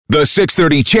The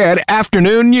 6:30 CHED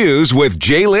Afternoon News with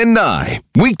Jaylen Nye.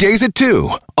 Weekdays at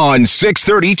 2 on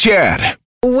 6:30 CHED.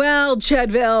 Well,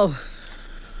 Chedville.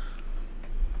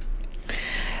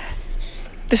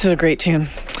 This is a great tune.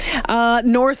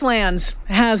 Northlands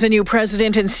has a new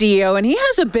president and CEO, and he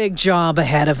has a big job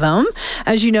ahead of him.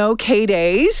 As you know,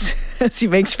 K-Days, as he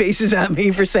makes faces at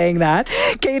me for saying that,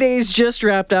 K-Days just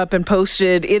wrapped up and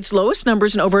posted its lowest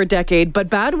numbers in over a decade, but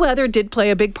bad weather did play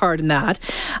a big part in that.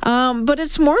 But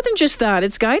it's more than just that.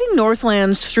 It's guiding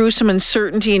Northlands through some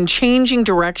uncertainty and changing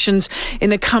directions in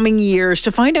the coming years.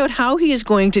 To find out how he is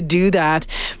going to do that,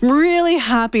 I'm really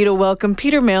happy to welcome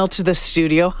Peter Mail to the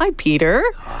studio. Hi, Peter.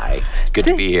 Hi. Good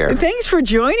to be here. Thanks for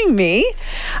joining me.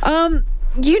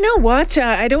 You know what?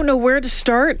 I don't know where to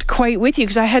start quite with you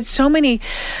because I had so many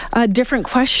different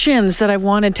questions that I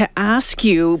wanted to ask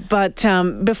you. But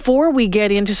before we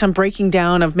get into some breaking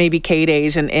down of maybe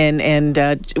K-Days and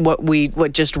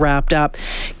what just wrapped up,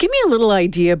 give me a little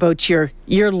idea about your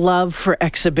love for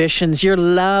exhibitions, your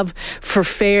love for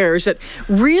fairs that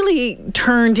really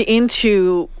turned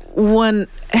into one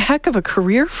heck of a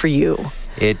career for you.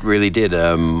 It really did.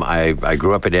 I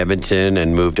grew up in Edmonton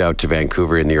and moved out to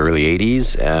Vancouver in the early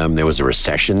 80s. There was a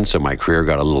recession, so my career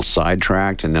got a little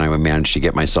sidetracked, and then I managed to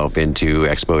get myself into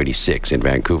Expo 86 in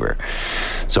Vancouver.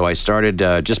 So I started,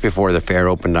 just before the fair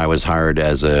opened, I was hired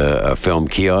as a film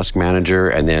kiosk manager,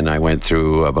 and then I went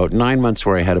through about 9 months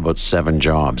where I had about 7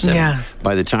 jobs. And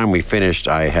by the time we finished,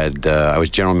 I was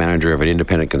general manager of an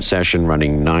independent concession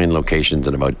running 9 locations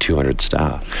and about 200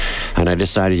 staff. And I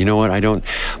decided, you know what,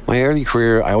 my early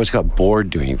career, I always got bored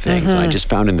doing things. And I just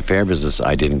found in the fair business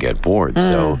I didn't get bored.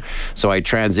 So I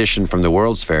transitioned from the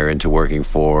World's Fair into working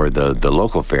for the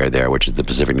local fair there, which is the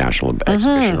Pacific National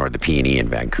Exhibition, or the P&E in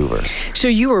Vancouver. So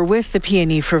you were with the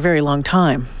P&E for a very long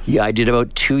time. Yeah, I did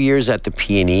about 2 years at the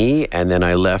P&E, and then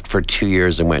I left for 2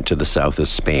 years and went to the south of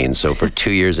Spain. So for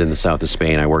 2 years in the south of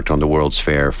Spain, I worked on the World's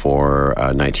Fair for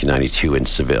 1992 in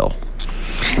Seville.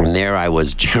 And there I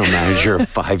was general manager of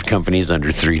 5 companies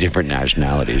under 3 different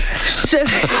nationalities.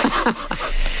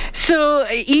 So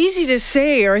easy to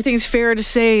say, or I think it's fair to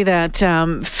say that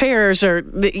fairs are,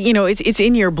 it's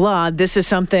in your blood. This is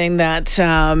something that,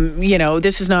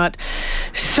 this is not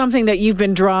something that you've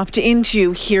been dropped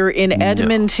into here in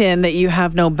Edmonton, that you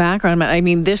have no background. I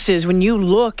mean, this is, when you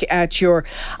look at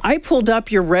I pulled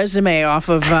up your resume off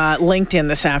of LinkedIn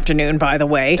this afternoon, by the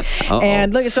way.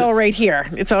 And look, it's all right here.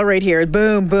 It's all right here.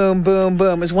 Boom, boom, boom,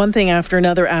 boom. It's one thing after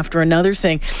another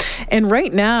thing. And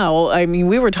right now, I mean,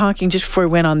 we were talking just before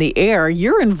we went on the air,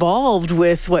 you're involved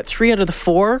with 3 out of the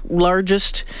 4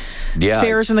 largest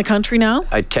fairs in the country now?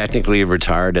 I technically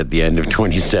retired at the end of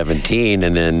 2017,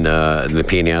 and then the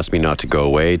P&E asked me not to go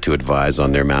away to advise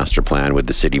on their master plan with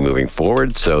the city moving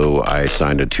forward, so I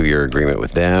signed a 2-year agreement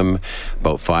with them.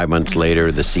 About 5 months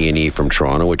later, the C&E from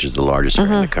Toronto, which is the largest fair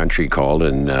in the country, called,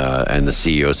 and the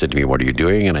CEO said to me, "What are you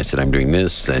doing?" And I said, "I'm doing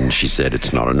this," and she said,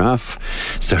 "It's not enough."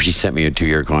 So she sent me a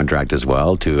 2-year contract as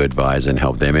well to advise and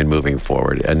help them in moving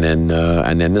forward. And then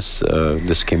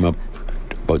this came up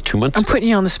about 2 months ago. I'm putting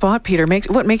you on the spot, Peter.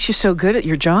 What makes you so good at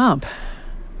your job?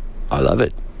 I love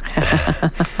it.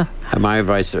 My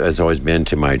advice has always been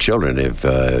to my children,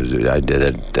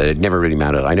 it never really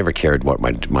mattered. I never cared what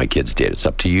my kids did. It's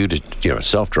up to you to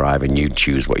self-drive, and you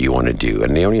choose what you want to do.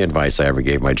 And the only advice I ever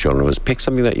gave my children was pick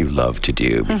something that you love to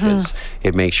do, because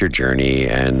it makes your journey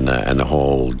and the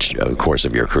whole course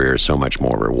of your career so much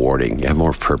more rewarding. You have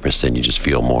more purpose, and you just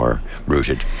feel more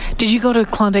rooted. Did you go to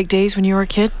Klondike Days when you were a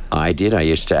kid? I did. I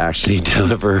used to actually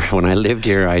deliver, when I lived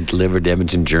here, I delivered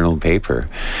Edmonton Journal paper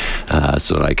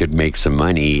so that I could make some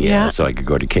money, so I could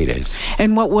go to K-Days.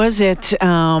 And what was it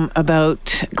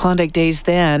about Klondike Days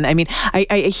then? I mean,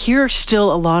 I hear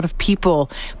still a lot of people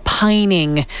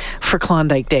pining for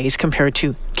Klondike Days compared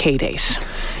to K-Days.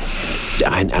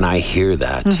 And I hear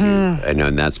that too.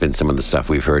 And that's been some of the stuff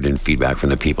we've heard in feedback from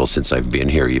the people since I've been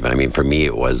here even. I mean, for me,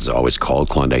 it was always called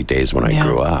Klondike Days when I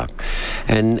grew up.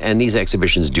 And these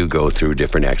exhibitions do go through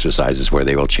different exercises where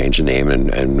they will change the name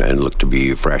and look to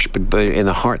be fresh. But in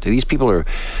the heart,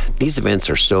 these events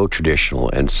are so traditional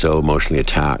and so emotionally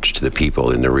attached to the people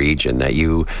in the region that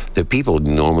the people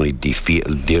normally they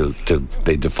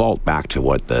default back to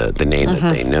what the name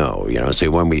that they know. So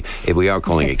if we are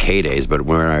calling it K-Days, but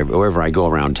wherever I I go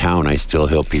around town, I still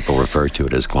hear people refer to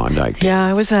it as Klondike Days. Yeah,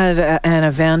 I was at an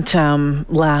event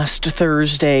last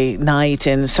Thursday night,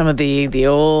 and some of the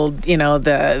old,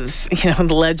 the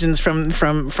legends from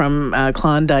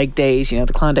Klondike Days, the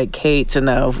Klondike Kates and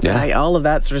all of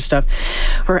that sort of stuff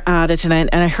were at it. And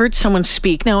I heard someone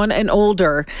speak now, an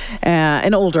older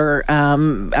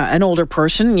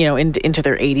person, into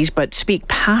their 80s, but speak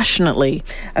passionately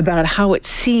about how it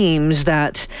seems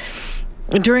that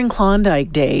during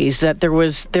Klondike Days that there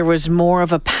was more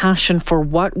of a passion for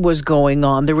what was going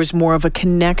on. There was more of a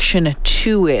connection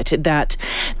to it, that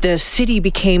the city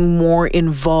became more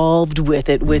involved with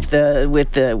it, with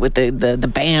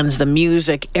the bands, the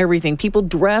music, everything. People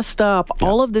dressed up,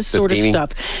 all of this sort of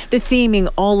stuff, the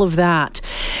theming, all of that.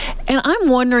 And I'm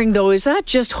wondering, though, is that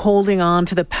just holding on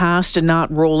to the past and not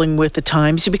rolling with the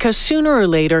times? Because sooner or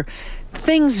later,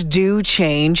 things do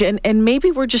change, and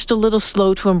maybe we're just a little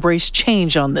slow to embrace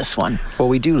change on this one. Well,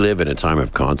 we do live in a time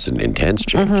of constant, intense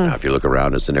change now, if you look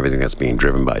around us and everything that's being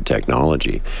driven by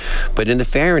technology. But in the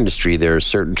fair industry, there are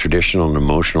certain traditional and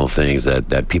emotional things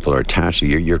that people are attached to.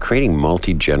 You're creating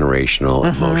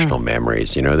multi-generational emotional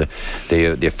memories.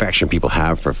 The affection people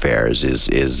have for fairs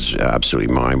is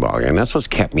absolutely mind-boggling, and that's what's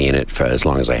kept me in it for as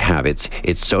long as I have. Its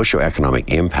socioeconomic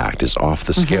impact is off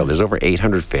the scale. There's over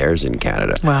 800 fairs in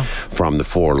Canada. Wow. From the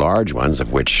 4 large ones,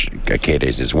 of which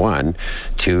K-Days is one,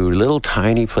 to little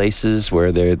tiny places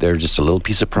where they're just a little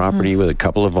piece of property with a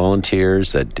couple of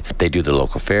volunteers that they do the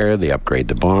local fair, they upgrade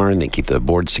the barn, they keep the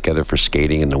boards together for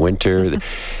skating in the winter.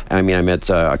 I met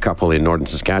a couple in Northern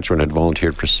Saskatchewan that had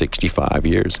volunteered for 65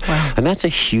 years. Wow. And that's a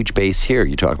huge base here.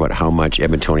 You talk about how much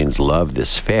Edmontonians love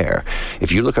this fair.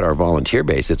 If you look at our volunteer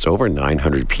base, it's over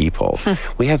 900 people.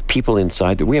 We have people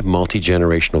inside, we have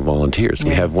multi-generational volunteers.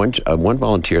 We have one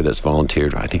volunteer that's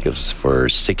volunteered, I think it was for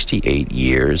 68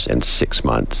 years and 6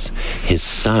 months. His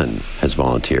son has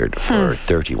volunteered for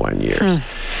 31 years.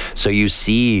 So you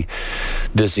see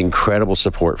this incredible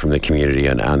support from the community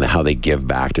and how they give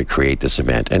back to create this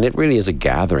event. And it really is a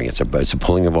gathering. It's a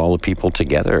pulling of all the people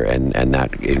together, and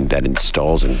that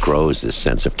installs and grows this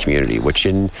sense of community, which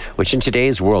in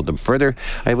today's world,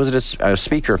 I was at a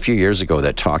speaker a few years ago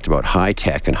that talked about high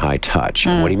tech and high touch.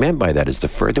 And what he meant by that is the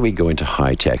further we go into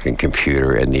high tech and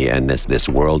computer and this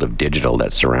world of digital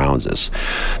that surrounds us,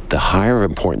 the higher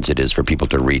importance it is for people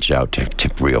to reach out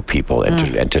to real people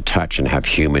and to touch and have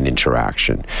human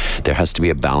interaction. There has to be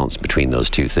a balance between those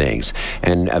two things.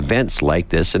 And events like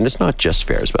this, and it's not just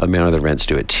fairs, but other events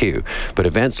do it too, but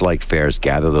events like fairs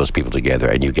gather those people together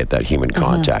and you get that human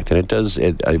contact. And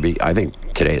I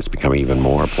think today it's becoming even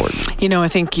more important. I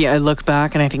think I look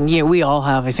back and I think, we all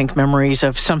have, I think, memories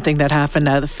of something that happened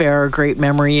at the fair, a great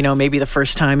memory, maybe the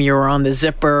first time you were on the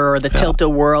zipper or the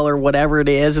tilt-a-whirl or whatever it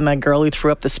is, and that girl who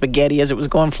threw up the spaghetti as it was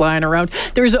going flying around.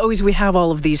 We have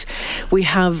all of these,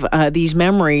 these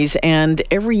memories, and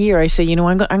every year I say,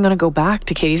 I'm going to go back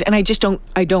to K-Days, and I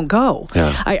don't go.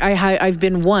 Yeah. I've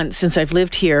been once since I've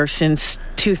lived here since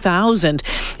 2000,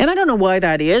 and I don't know why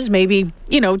that is. Maybe,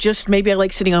 maybe I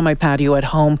like sitting on my patio at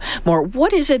home more.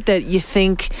 What is it that you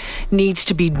think needs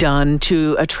to be done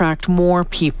to attract more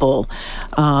people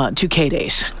to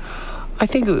K-Days? I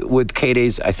think with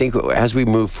K-Days, as we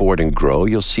move forward and grow,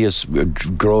 you'll see us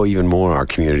grow even more our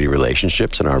community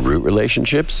relationships and our root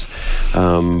relationships.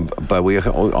 But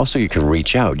you can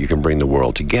reach out. You can bring the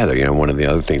world together. One of the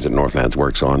other things that Northlands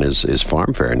works on is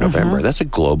Farm Fair in November. That's a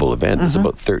global event. There's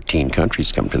about 13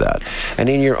 countries come to that. And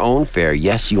in your own fair,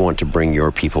 yes, you want to bring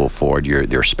your people forward.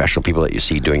 There are special people that you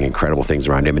see doing incredible things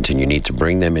around Edmonton. You need to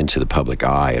bring them into the public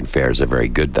eye, and fairs are very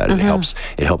good at that.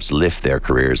 It helps lift their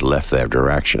careers, lift their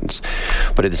directions.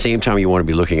 But at the same time, you want to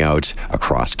be looking out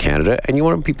across Canada, and you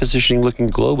want to be looking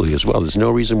globally as well. There's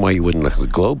no reason why you wouldn't look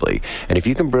globally. And if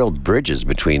you can build bridges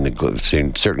between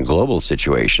certain global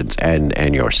situations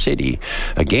and your city,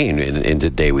 again, in the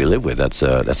day we live with, that's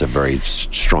a very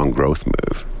strong growth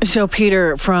move. So,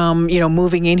 Peter, from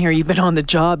moving in here, you've been on the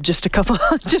job just a couple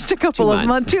of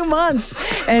months, 2 months,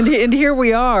 and here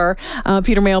we are.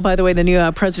 Peter Mayle, by the way, the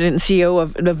new president and CEO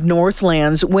of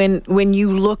Northlands. When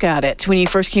you look at it, when you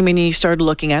first came in and you started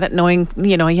looking at it, knowing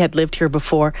you had lived here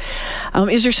before,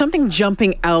 is there something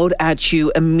jumping out at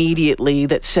you immediately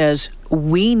that says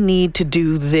we need to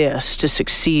do this to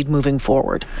succeed moving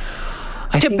forward,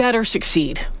 to better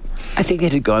succeed? I think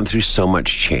it had gone through so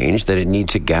much change that it needed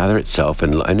to gather itself.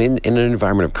 And in an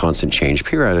environment of constant change,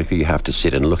 periodically you have to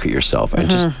sit and look at yourself and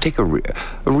just take a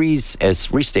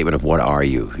restatement of what are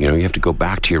you. You know, you have to go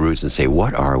back to your roots and say,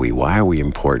 what are we? Why are we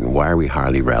important? Why are we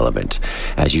highly relevant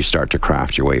as you start to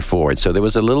craft your way forward? So there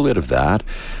was a little bit of that.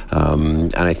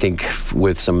 And I think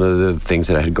with some of the things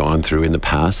that I had gone through in the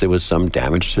past, there was some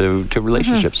damage to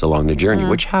relationships along the journey,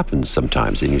 which happens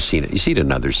sometimes. And you see it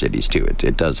in other cities too.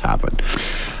 It does happen.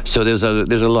 So there's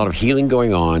a lot of healing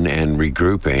going on and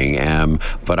regrouping.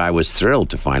 But I was thrilled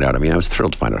to find out. I mean, I was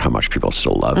thrilled to find out how much people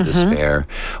still love this fair.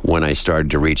 When I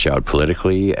started to reach out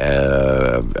politically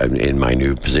in my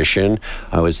new position,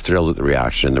 I was thrilled at the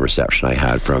reaction and the reception I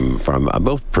had from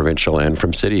both provincial and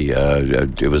from city.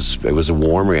 It was a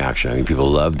warm reaction. I mean, people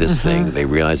love this thing. They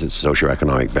realize its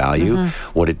socioeconomic value,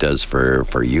 what it does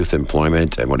for youth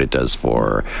employment, and what it does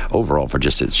for overall for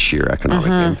just its sheer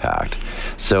economic impact.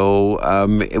 So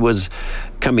it was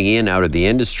coming in out of the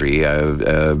industry.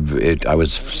 I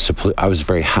was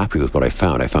very happy with what I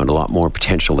found. I found a lot more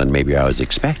potential than maybe I was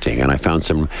expecting, and I found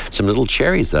some little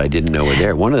cherries that I didn't know were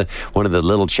there. One of the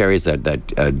little cherries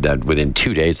that within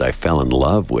 2 days I fell in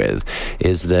love with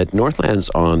is that Northlands,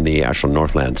 on the actual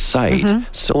Northlands site,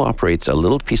 still operates a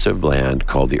little piece of land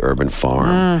called the Urban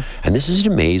Farm, and this is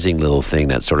an amazing little thing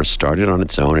that sort of started on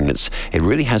its own, and it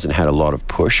really hasn't had a lot of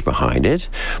push behind it,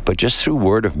 but just through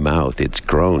word of mouth, it's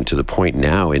grown to the point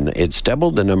now. And it's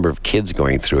doubled the number of kids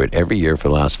going through it every year for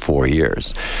the last 4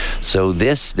 years. So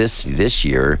this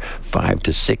year, 5,000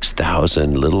 to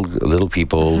 6,000 little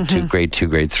people, grade 2,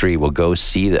 grade 3, will go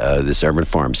see this urban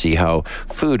farm, see how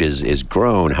food is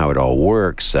grown, how it all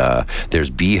works. There's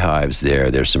beehives there.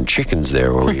 There's some chickens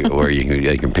there where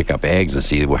you can pick up eggs and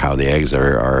see how the eggs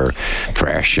are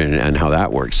fresh and how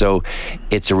that works. So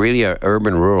it's really an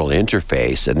urban-rural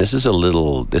interface, and this is a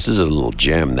little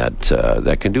gem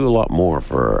that can do a lot more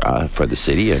for the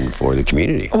city and for the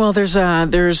community. Well, there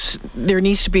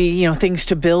needs to be things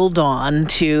to build on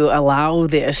to allow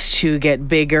this to get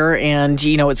bigger, and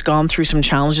it's gone through some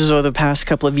challenges over the past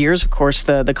couple of years. Of course,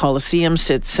 the Coliseum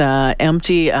sits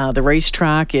empty. The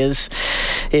racetrack is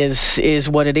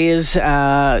what it is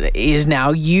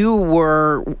now.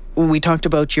 We talked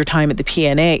about your time at the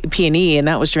PNE, and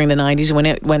that was during the 90s when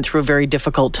it went through a very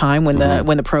difficult time when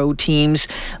the pro teams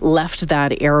left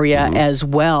that area as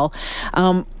well.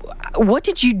 What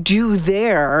did you do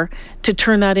there to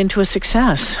turn that into a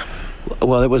success?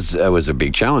 Well, it was a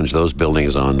big challenge. Those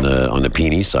buildings on the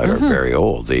PNE side are very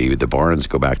old. The barns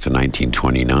go back to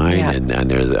 1929,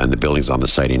 and the buildings on the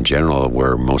site in general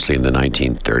were mostly in the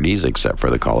 1930s, except for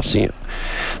the Coliseum.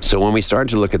 So when we started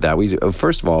to look at that,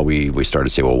 first of all we started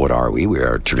to say, well, what are we? We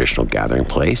are a traditional gathering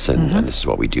place, and this is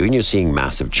what we do. And you're seeing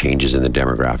massive changes in the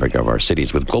demographic of our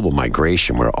cities with global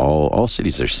migration, where all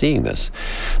cities are seeing this.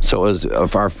 So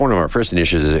one of our first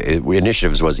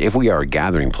initiatives was, if we are a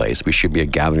gathering place, we should be a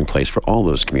gathering place for all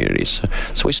those communities.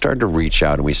 So we started to reach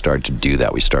out and we started to do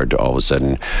that. We started to all of a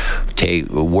sudden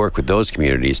work with those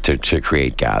communities to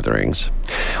create gatherings.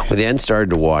 We then started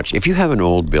to watch, if you have an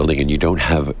old building and you don't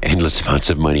have endless amounts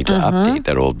of money to update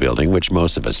that old building, which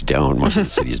most of us don't, most of the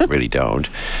cities really don't,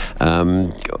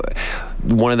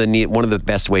 one of the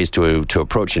best ways to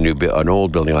approach an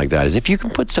old building like that is if you can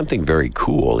put something very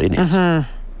cool in it.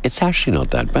 It's actually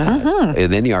not that bad.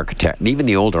 And then even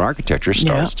the older architecture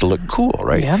starts to look cool,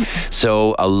 right? Yep.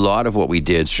 So a lot of what we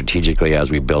did strategically as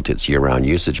we built its year-round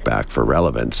usage back for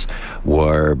relevance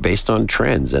were based on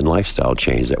trends and lifestyle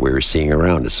change that we were seeing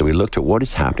around us. So we looked at what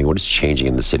is happening, what is changing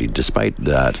in the city despite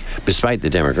the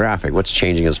demographic, what's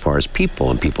changing as far as people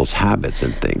and people's habits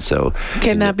and things. So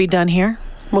can that be done here?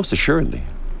 Most assuredly.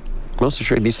 Most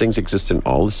assuredly, these things exist in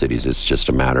all the cities. It's just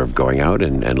a matter of going out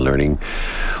and learning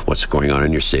what's going on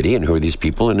in your city and who are these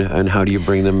people and how do you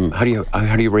bring them, how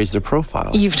do you raise their profile?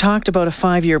 You've talked about a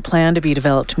 5-year plan to be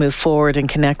developed to move forward and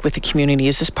connect with the community.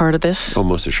 Is this part of this? Oh,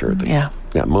 most assuredly. Yeah,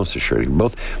 most assuredly.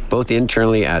 Both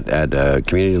internally at a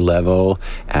community level,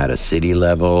 at a city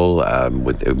level,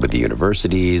 with the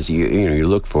universities. You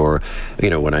look for,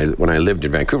 when I lived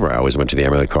in Vancouver, I always went to the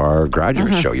Emily Carr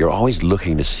graduate show. You're always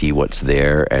looking to see what's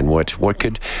there and what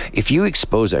could, if you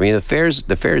expose. I mean, the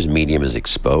fair's medium is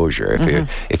exposure.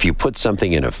 If you put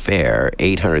something in a fair,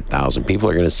 800,000 people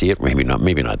are going to see it. Maybe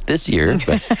not this year,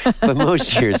 but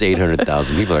most years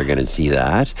 800,000 people are going to see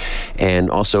that. And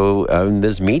also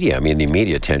there's media. I mean, the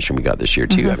media attention we got this year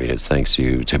too. I mean, it's thanks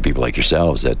to people like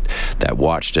yourselves that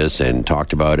watched us and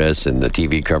talked about us, and the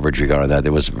TV coverage we got on that.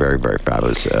 There was very, very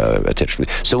fabulous attention.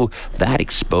 So that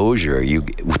exposure,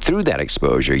 through that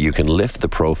exposure, you can lift the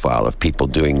profile of people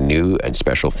doing new and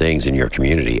special things in your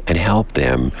community and help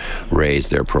them raise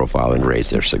their profile and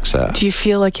raise their success. Do you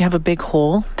feel like you have a big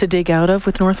hole to dig out of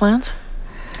with Northlands?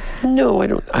 No,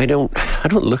 I don't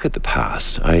look at the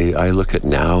past. I look at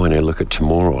now and I look at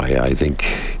tomorrow. I think,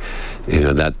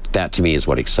 that to me is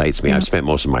what excites me. I've spent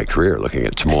most of my career looking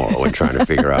at tomorrow and trying to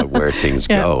figure out where things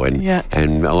go.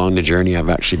 And along the journey, I've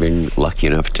actually been lucky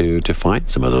enough to find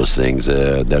some of those things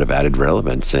that have added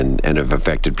relevance and have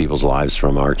affected people's lives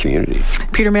from our community.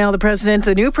 Peter Mayle,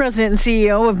 the new president and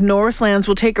CEO of Northlands.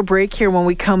 We'll take a break here. When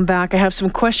we come back, I have some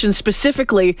questions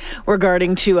specifically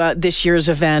regarding to this year's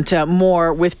event.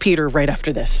 More with Peter right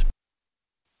after this.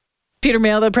 Peter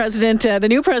Mayle, the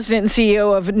new president and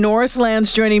CEO of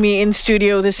Northlands, joining me in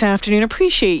studio this afternoon.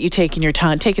 Appreciate you taking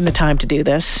the time to do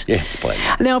this. Yeah, it's a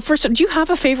pleasure. Now, first, do you have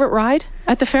a favorite ride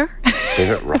at the fair?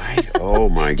 Favorite ride? Oh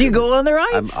my goodness. Do you go on the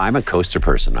rides? I'm a coaster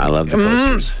person. I love the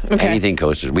coasters. Okay. Anything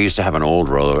coasters. We used to have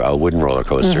a wooden roller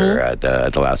coaster at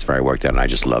the last fair I worked at, and I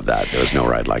just loved that. There was no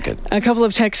ride like it. A couple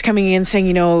of texts coming in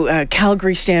saying,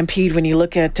 Calgary Stampede. When you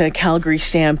look at Calgary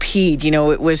Stampede,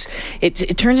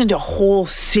 it turns into a whole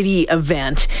city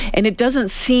event, and it doesn't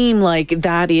seem like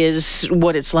that is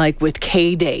what it's like with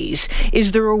K-Days.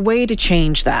 Is there a way to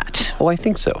change that? Oh, I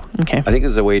think so. Okay. I think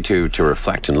there's a way to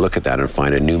reflect and look at that and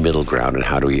find a new middle ground, and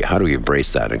how do we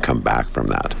embrace that and come back from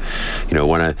that?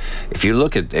 If you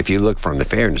look from the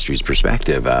fair industry's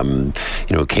perspective,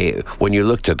 when you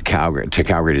look to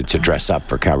Calgary to dress up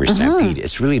for Calgary Stampede,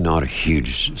 it's really not a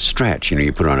huge stretch.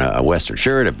 You put on a Western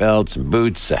shirt, a belt, some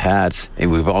boots, a hat, and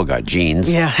we've all got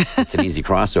jeans. Yeah. It's an easy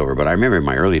crossover. But I remember in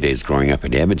my early days growing up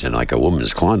in Edmonton, like a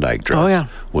woman's Klondike dress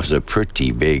was a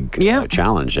pretty big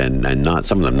challenge, and not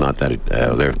some of them not that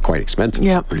they're quite expensive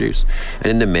to produce.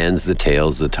 And in the men's, the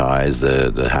tails, the ties,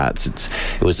 the hats, it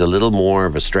was a little more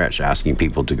of a stretch asking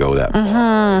people to go that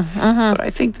far. But I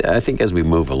think as we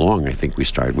move along, I think we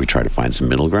try to find some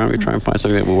middle ground. We try and find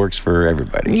something that works for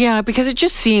everybody. Yeah, because it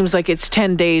just seems like it's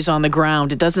 10 days on the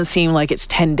ground. It doesn't seem like it's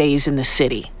 10 days in the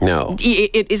city. No.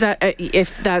 Is that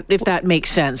if that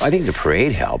makes sense? I think the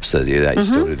parade helps. That you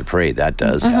still do the parade, that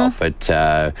does help. But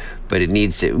we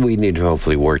need to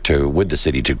hopefully work with the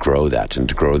city to grow that and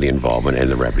to grow the involvement and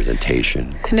the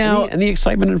representation. Now, and the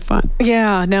excitement and fun.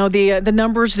 Yeah. Now the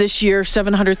numbers this year,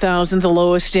 700,000, the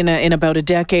lowest in about a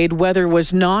decade. Weather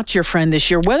was not your friend this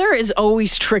year. Weather is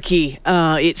always tricky,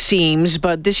 it seems,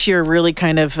 but this year really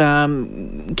kind of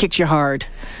kicked you hard.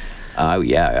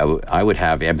 I would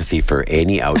have empathy for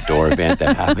any outdoor event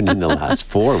that happened in the last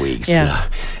 4 weeks. Yeah.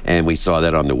 And we saw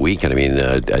that on the weekend. I mean,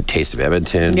 a Taste of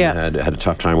Edmonton had a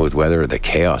tough time with weather. The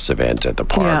Chaos event at the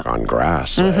park on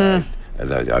grass.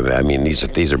 I mean,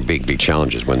 these are big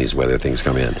challenges when these weather things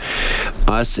come in.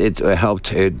 Us, it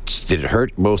helped. Did it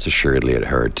hurt? Most assuredly, it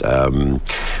hurt.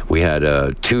 We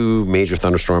had 2 major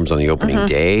thunderstorms on the opening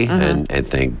day, and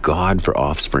thank God for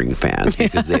Offspring fans,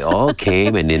 because they all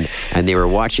came and they were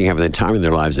watching, having the time of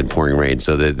their lives in pouring rain.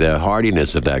 So the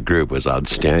hardiness of that group was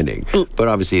outstanding. But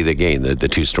obviously, again, the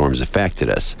 2 storms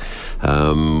affected us.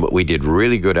 We did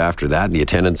really good after that. The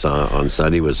attendance on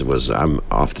Sunday was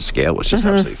off the scale. Was just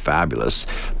absolutely fabulous.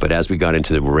 But as we got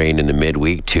into the rain in the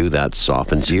midweek too, that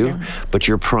softens you. But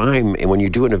your prime, and when you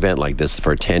do an event like this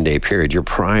for a 10-day period, your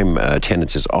prime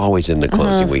attendance is always in the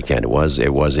closing weekend. It was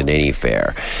in any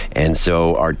fair. And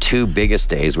so our 2 biggest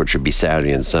days, which would be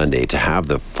Saturday and Sunday, to have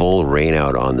the full rain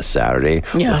out on the Saturday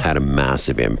had a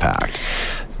massive impact.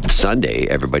 Sunday,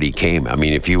 everybody came. I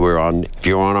mean, if you were on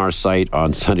our site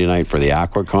on Sunday night for the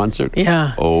Aqua concert,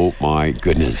 oh my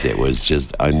goodness, it was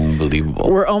just unbelievable.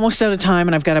 We're almost out of time,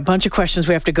 and I've got a bunch of questions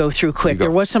we have to go through quick. There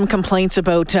was some complaints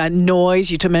about noise.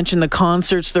 You mentioned the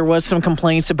concerts. There was some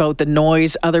complaints about the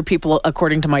noise. Other people,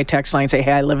 according to my text line, say,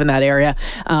 "Hey, I live in that area."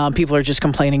 People are just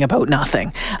complaining about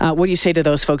nothing. What do you say to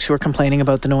those folks who are complaining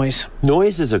about the noise?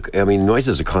 Noise is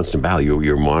a constant battle.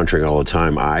 You're monitoring all the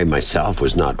time. I myself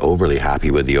was not overly happy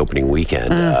with the opening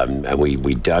weekend, and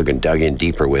we dug in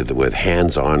deeper with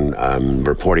hands-on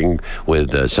reporting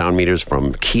with sound meters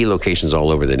from key locations all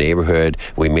over the neighborhood.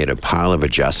 We made a pile of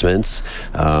adjustments,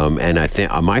 and I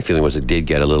think my feeling was it did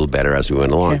get a little better as we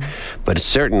went along. But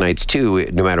certain nights too,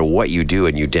 no matter what you do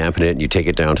and you dampen it and you take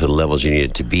it down to the levels you need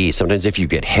it to be, sometimes if you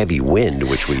get heavy wind,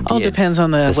 which we did, all depends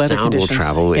on the weather sound conditions. will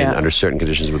travel under certain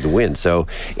conditions with the wind. So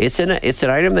it's an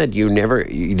item that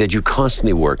you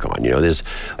constantly work on. There's,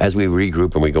 as we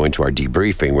regroup when we go into our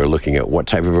debriefing, we're looking at what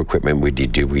type of equipment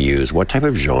do we use, what type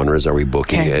of genres are we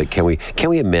booking, can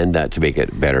we amend that to make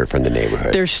it better for the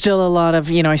neighborhood? There's still a lot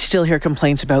of, I still hear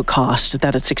complaints about cost,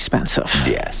 that it's expensive.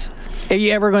 Yes. Are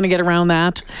you ever going to get around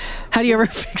that? How do you ever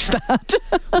fix that?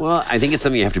 Well, I think it's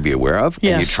something you have to be aware of,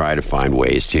 and you try to find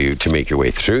ways to make your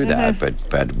way through that.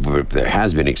 But there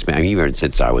has been expansion, even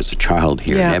since I was a child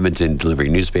here in Edmonton,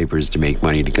 delivering newspapers to make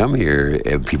money to come here.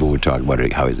 People would talk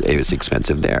about how it was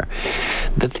expensive there.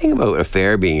 The thing about a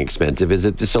fair being expensive is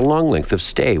that it's a long length of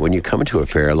stay. When you come to a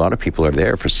fair, a lot of people are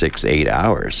there for 6-8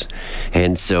 hours,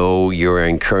 and so you're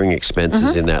incurring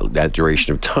expenses in that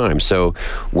duration of time. So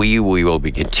we will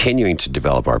be continuing to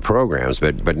develop our programs,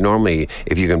 but normally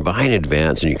if you can buy in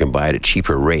advance and you can buy it at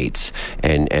cheaper rates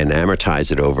and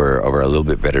amortize it over a little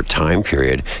bit better time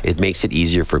period, it makes it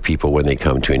easier for people when they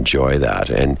come to enjoy that.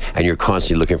 And you're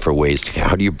constantly looking for ways to,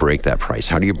 how do you break that price?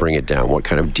 How do you bring it down? What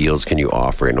kind of deals can you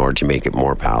offer in order to make it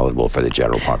more palatable for the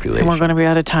general population? And we're going to be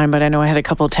out of time, but I know I had a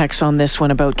couple of texts on this one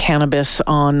about cannabis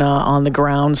on the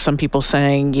grounds. Some people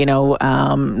saying,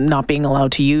 not being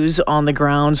allowed to use on the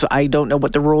grounds. I don't know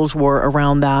what the rules were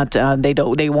around that.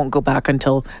 They won't go back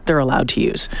until they're allowed to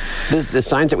use. The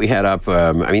signs that we had up,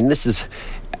 this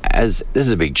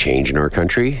is a big change in our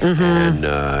country, and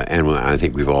I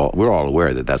think we're all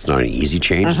aware that that's not an easy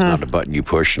change. It's not a button you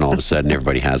push and all of a sudden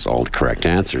everybody has all the correct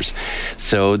answers.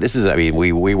 So this is,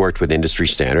 we worked with industry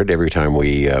standard. Every time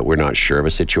we're not sure of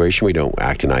a situation, we don't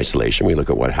act in isolation. We look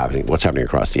at what's happening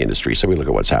across the industry. So we look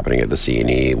at what's happening at the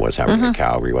CNE, what's happening at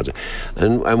Calgary,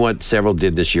 and what several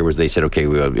did this year was they said, okay,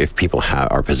 if people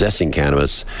are possessing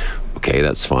cannabis, okay,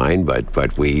 that's fine,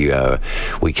 but we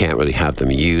can't really have them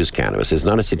use cannabis. It's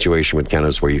not a situation with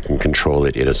cannabis where you can control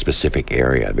it in a specific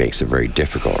area. It makes it very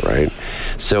difficult, right?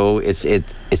 So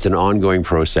it's an ongoing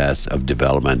process of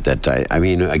development that,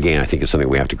 again, I think it's something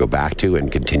we have to go back to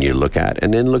and continue to look at,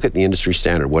 and then look at the industry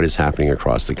standard, what is happening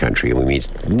across the country, and we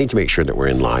need to make sure that we're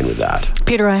in line with that.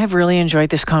 Peter, I have really enjoyed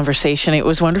this conversation. It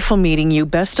was wonderful meeting you.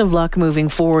 Best of luck moving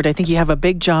forward. I think you have a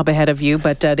big job ahead of you,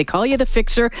 but they call you the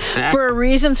fixer for a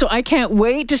reason, so I can't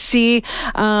wait to see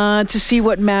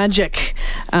what magic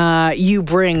you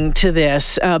bring to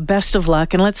this. Best of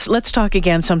luck, and let's talk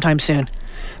again sometime soon.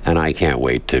 And I can't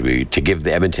wait to give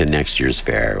the Edmonton next year's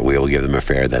fair. We will give them a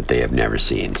fair that they have never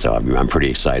seen. So I'm pretty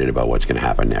excited about what's going to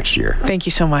happen next year. Thank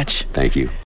you so much. Thank you.